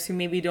tactile learners who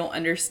maybe don't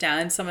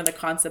understand some of the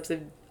concepts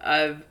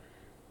of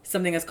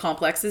something as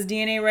complex as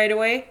DNA right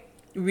away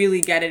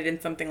really get it in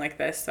something like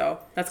this. So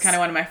that's kind of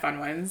one of my fun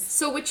ones.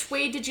 So which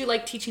way did you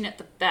like teaching it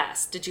the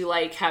best? Did you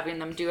like having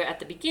them do it at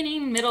the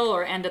beginning, middle,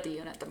 or end of the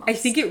unit the most? I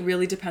think it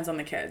really depends on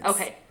the kids.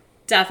 Okay.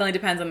 Definitely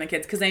depends on the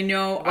kids, because I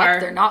know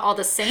they're not all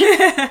the same?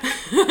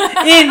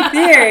 in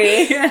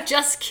theory.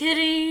 Just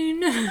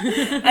kidding.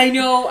 I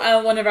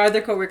know one of our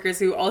other coworkers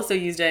who also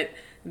used it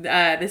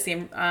the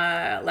same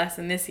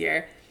lesson this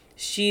year.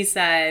 She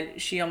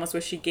said she almost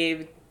wished she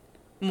gave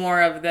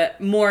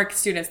more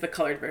students the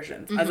colored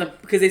versions,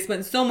 because they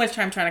spent so much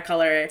time trying to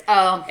color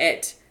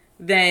it.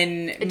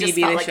 Then it maybe just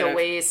they felt like should a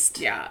waste.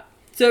 Yeah.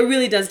 So it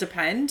really does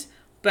depend,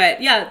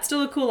 but yeah, it's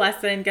still a cool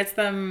lesson. Gets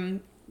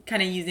them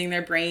kind of using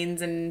their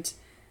brains and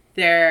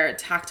their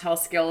tactile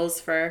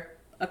skills for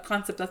a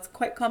concept that's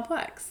quite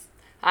complex.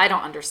 I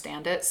don't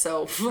understand it,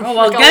 so... Oh,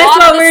 well, guess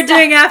what we're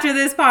doing after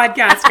this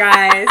podcast,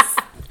 guys.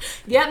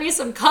 Get me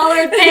some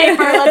colored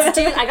paper.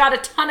 I got a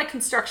ton of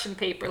construction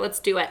paper. Let's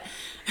do it.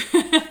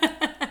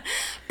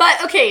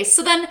 But, okay,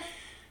 so then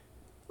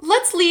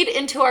let's lead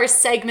into our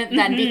segment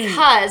then,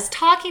 because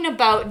talking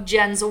about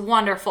Jen's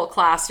wonderful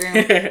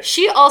classroom,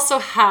 she also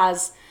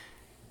has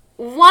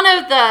one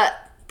of the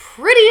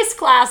prettiest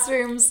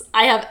classrooms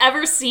I have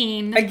ever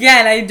seen.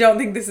 Again, I don't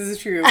think this is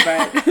true,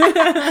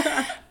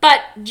 but...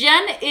 But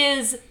Jen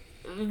is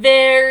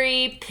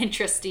very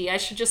Pinteresty. I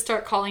should just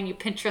start calling you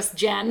Pinterest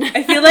Jen.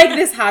 I feel like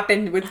this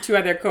happened with 2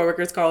 other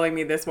coworkers calling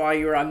me this while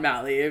you were on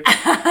mat leave.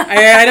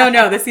 I don't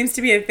know. This seems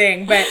to be a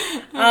thing, but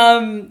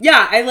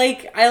yeah, I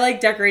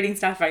like decorating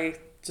stuff.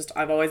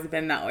 I've always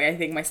been that way. I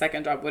think my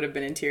second job would have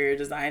been interior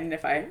design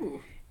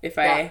if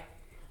I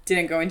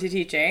didn't go into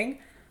teaching.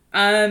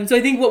 So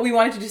I think what we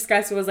wanted to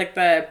discuss was like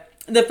the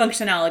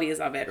functionalities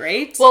of it,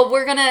 right? Well,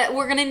 we're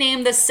gonna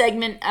name this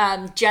segment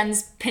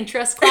Jen's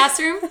Pinterest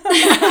classroom.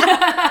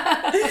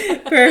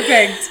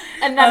 Perfect.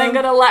 And then I'm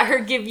gonna let her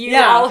give you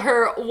all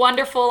her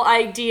wonderful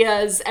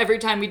ideas every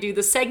time we do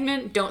the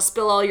segment. Don't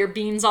spill all your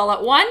beans all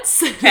at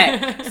once.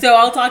 Okay. So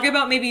I'll talk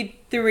about maybe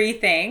 3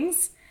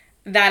 things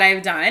that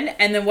I've done,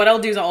 and then what I'll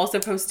do is I'll also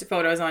post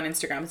photos on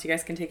Instagram so you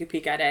guys can take a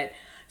peek at it.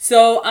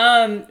 So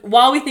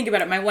while we think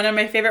about it, one of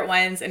my favorite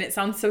ones, and it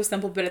sounds so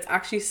simple, but it's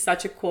actually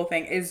such a cool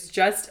thing, is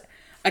just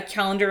a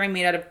calendar I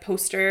made out of a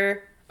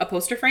poster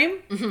frame.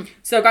 Mm-hmm.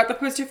 So I got the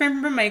poster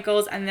frame from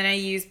Michael's, and then I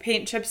used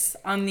paint chips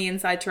on the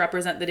inside to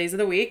represent the days of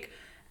the week.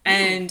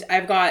 And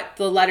I've got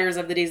the letters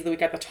of the days of the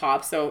week at the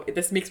top. So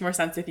this makes more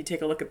sense if you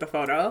take a look at the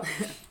photo.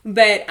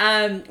 But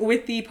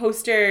with the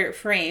poster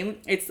frame,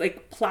 it's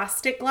like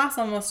plastic glass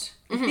almost.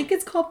 Mm-hmm. I think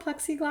it's called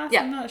plexiglass.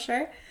 Yeah. I'm not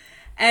sure.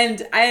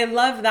 And I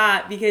love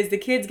that because the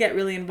kids get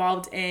really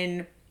involved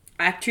in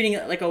treating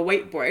it like a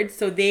whiteboard.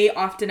 So they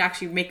often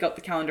actually make out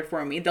the calendar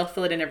for me. They'll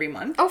fill it in every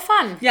month. Oh,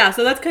 fun. Yeah,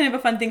 so that's kind of a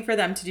fun thing for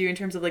them to do in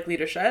terms of like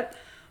leadership.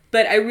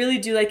 But I really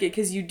do like it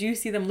because you do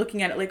see them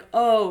looking at it like,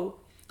 oh.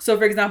 So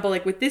for example,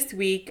 like with this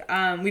week,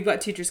 we've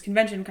got teachers'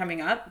 convention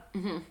coming up.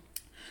 Mm-hmm.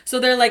 So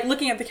they're like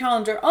looking at the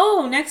calendar.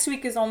 Oh, next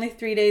week is only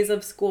 3 days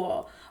of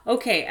school.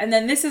 Okay, and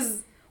then this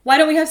is, why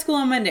don't we have school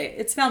on Monday?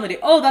 It's Family Day.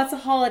 Oh, that's a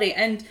holiday.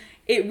 And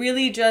it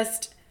really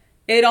just,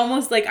 it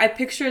almost like, I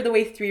picture the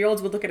way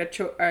 3-year-olds would look at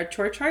a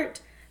chore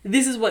chart.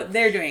 This is what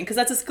they're doing because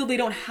that's a skill they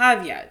don't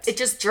have yet. It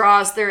just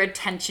draws their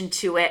attention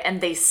to it,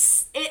 and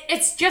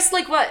it's just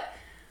like what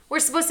we're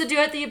supposed to do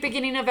at the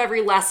beginning of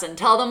every lesson.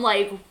 Tell them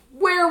like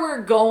where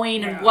we're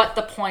going and what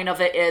the point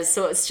of it is.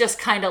 So it's just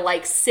kind of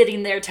like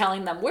sitting there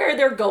telling them where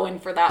they're going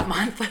for that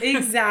month.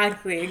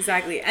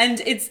 Exactly.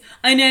 And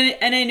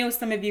I know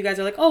some of you guys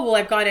are like, oh, well,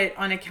 I've got it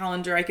on a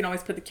calendar. I can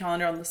always put the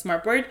calendar on the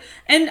smartboard.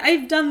 And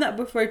I've done that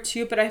before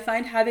too, but I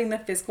find having the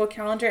physical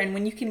calendar, and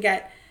when you can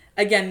get,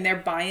 again, their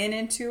buy-in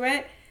into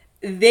it,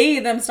 they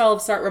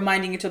themselves start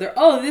reminding each other,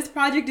 oh, this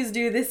project is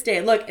due this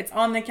day. Look, it's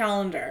on the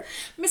calendar.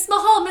 Miss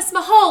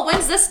Mahal,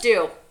 when's this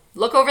due?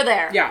 Look over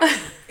there. Yeah,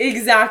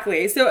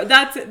 exactly. So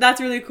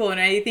that's really cool. And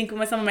I think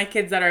some of my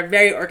kids that are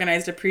very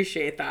organized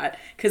appreciate that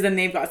because then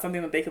they've got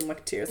something that they can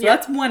look to. So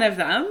that's one of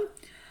them.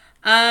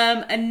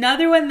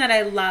 Another one that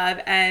I love,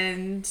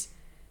 and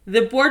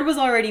the board was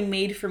already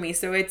made for me.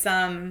 So it's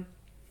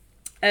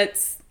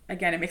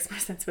again, it makes more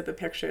sense with the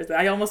pictures.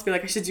 I almost feel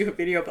like I should do a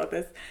video about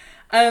this.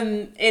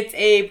 It's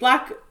a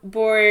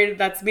blackboard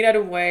that's made out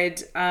of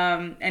wood,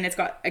 and it's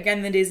got,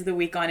 again, the days of the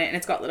week on it, and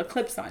it's got little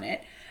clips on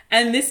it.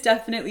 And this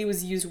definitely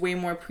was used way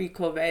more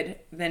pre-COVID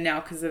than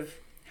now because of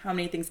how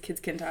many things kids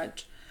can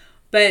touch.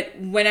 But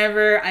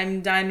whenever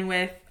I'm done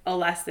with a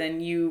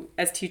lesson, you,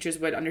 as teachers,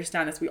 would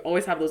understand this. We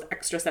always have those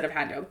extra set of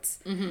handouts.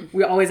 Mm-hmm.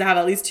 We always have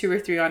at least 2 or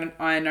 3 on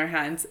our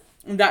hands.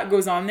 That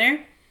goes on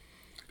there.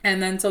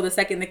 And then so the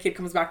second the kid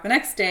comes back the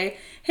next day,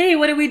 hey,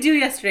 what did we do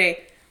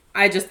yesterday?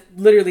 I just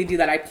literally do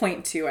that. I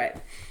point to it.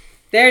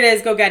 There it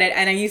is. Go get it.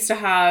 And I used to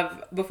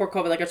have, before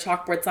COVID, like a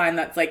chalkboard sign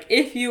that's like,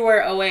 if you were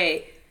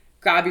away,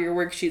 grab your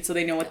worksheet so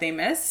they know what they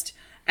missed.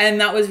 And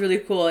that was really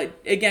cool. It,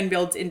 again,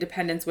 builds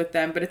independence with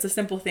them. But it's a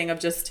simple thing of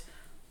just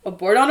a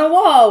board on a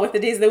wall with the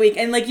days of the week.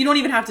 And like, you don't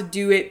even have to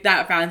do it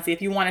that fancy.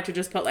 If you wanted to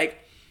just put like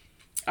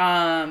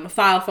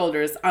file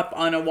folders up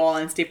on a wall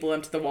and staple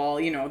them to the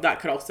wall, you know, that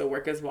could also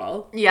work as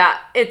well. Yeah,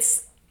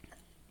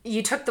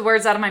 you took the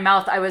words out of my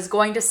mouth. I was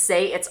going to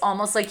say it's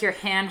almost like you're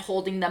hand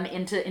holding them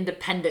into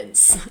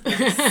independence.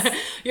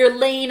 You're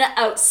laying it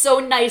out so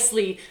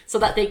nicely so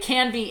that they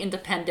can be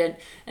independent.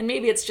 And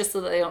maybe it's just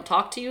so that they don't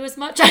talk to you as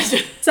much.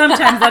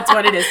 Sometimes that's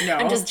what it is. No,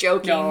 I'm just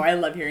joking. No, I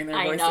love hearing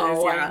their voices.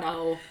 I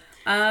know.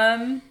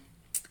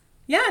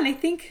 Yeah, and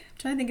I'm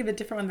trying to think of a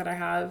different one that I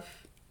have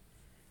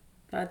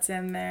that's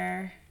in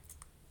there.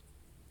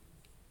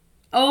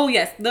 Oh,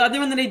 yes. The other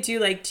one that I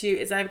do like too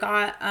is I've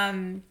got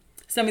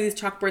some of these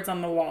chalkboards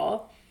on the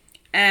wall.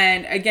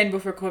 And again,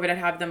 before COVID, I'd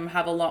have them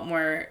have a lot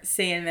more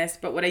say in this.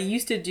 But what I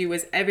used to do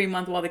was every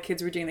month while the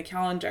kids were doing the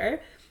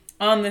calendar,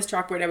 on this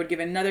chalkboard, I would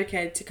give another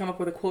kid to come up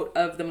with a quote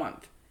of the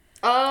month.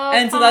 Oh,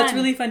 and so that's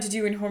really fun to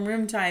do in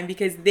homeroom time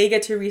because they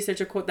get to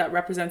research a quote that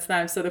represents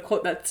them. So the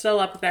quote that's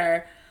still up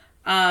there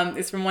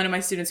is from one of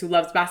my students who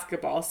loves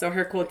basketball. So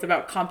her quote's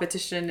about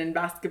competition and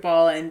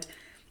basketball, and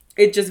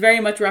it just very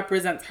much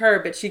represents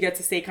her, but she gets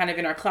to say kind of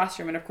in our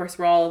classroom. And of course,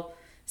 we're all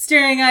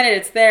staring at it.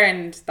 It's there,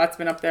 and that's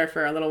been up there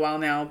for a little while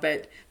now.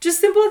 But just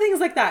simple things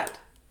like that.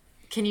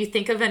 Can you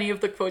think of any of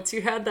the quotes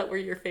you had that were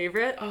your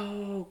favorite?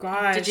 Oh,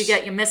 gosh.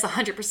 Did you miss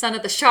 100%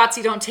 of the shots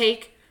you don't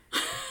take?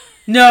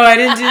 No, I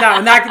didn't do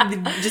that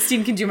one.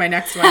 Justine can do my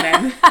next one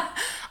then.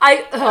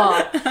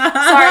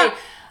 Sorry.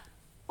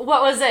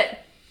 What was it?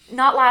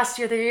 not last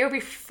year, the year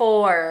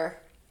before.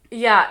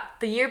 Yeah,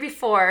 the year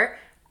before,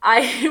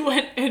 I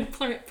went and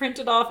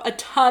printed off a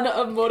ton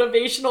of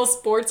motivational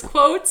sports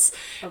quotes.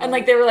 And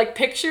like they were like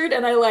pictured,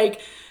 and I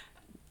like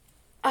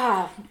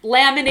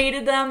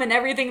laminated them and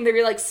everything. They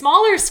were like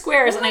smaller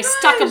squares, and I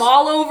stuck them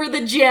all over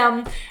the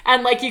gym,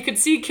 and like you could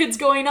see kids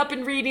going up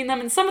and reading them,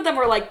 and some of them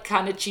were like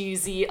kind of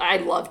cheesy. I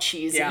love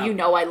cheesy. Yeah. You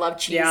know I love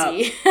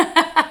cheesy.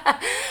 Yeah.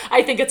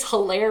 I think it's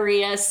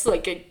hilarious.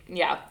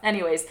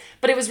 Anyways,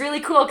 but it was really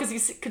cool because you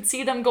could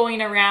see them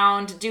going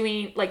around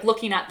doing, like,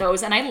 looking at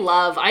those, and I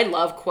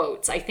love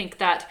quotes. I think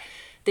that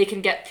they can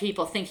get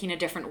people thinking a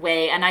different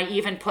way, and I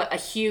even put a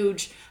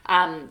huge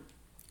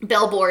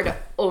billboard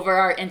over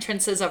our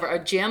entrances of our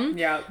gym.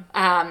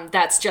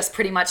 That's just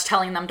pretty much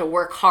telling them to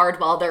work hard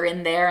while they're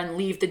in there and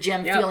leave the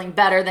gym feeling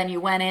better than you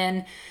went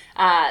in.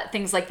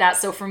 Things like that.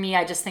 So for me,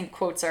 I just think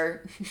quotes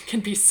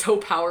can be so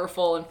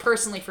powerful, and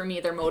personally for me,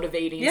 they're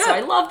motivating. So I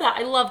love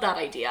that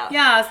idea.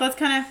 Yeah, so that's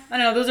kind of, I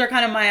don't know, those are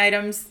kind of my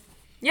items.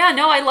 Yeah,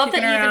 no, I love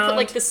that you even put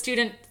like the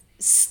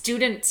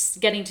students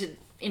getting to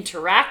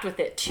interact with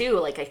it too.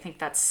 Like, I think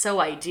that's so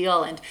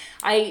ideal. And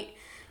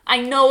I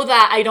know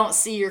that I don't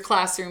see your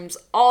classrooms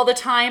all the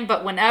time,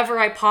 but whenever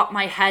I pop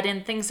my head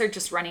in, things are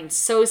just running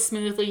so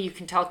smoothly. You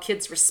can tell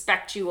kids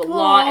respect you a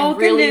lot and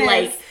really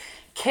like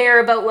care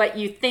about what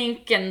you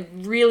think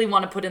and really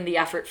want to put in the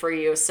effort for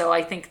you. So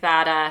I think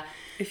that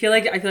I feel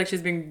like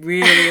she's being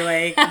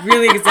really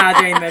really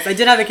exaggerating this. I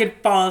did have a kid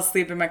fall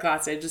asleep in my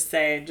class today.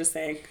 Just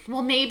saying.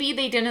 Well, maybe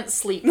they didn't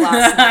sleep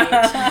last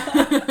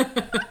night.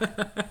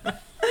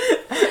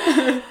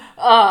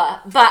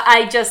 But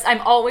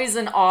I'm always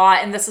in awe,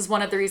 and this is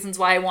one of the reasons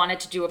why I wanted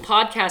to do a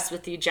podcast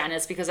with you, Jen,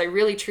 is because I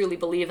really truly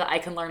believe that I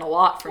can learn a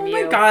lot from you.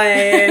 Oh my God,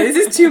 this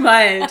is too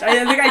much.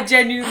 I think I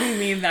genuinely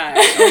mean that.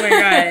 Oh my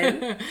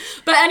God.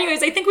 But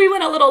anyways, I think we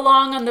went a little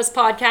long on this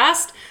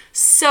podcast,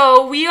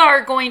 so we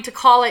are going to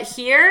call it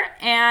here,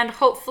 and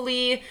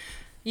hopefully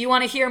you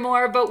want to hear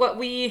more about what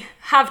we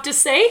have to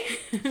say.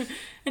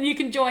 And you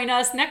can join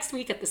us next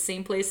week at the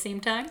same place,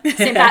 same time.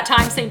 Same bat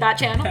time, same bat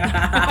channel.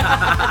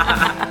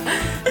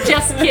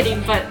 Just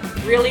kidding, but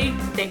really,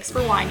 thanks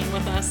for whining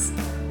with us.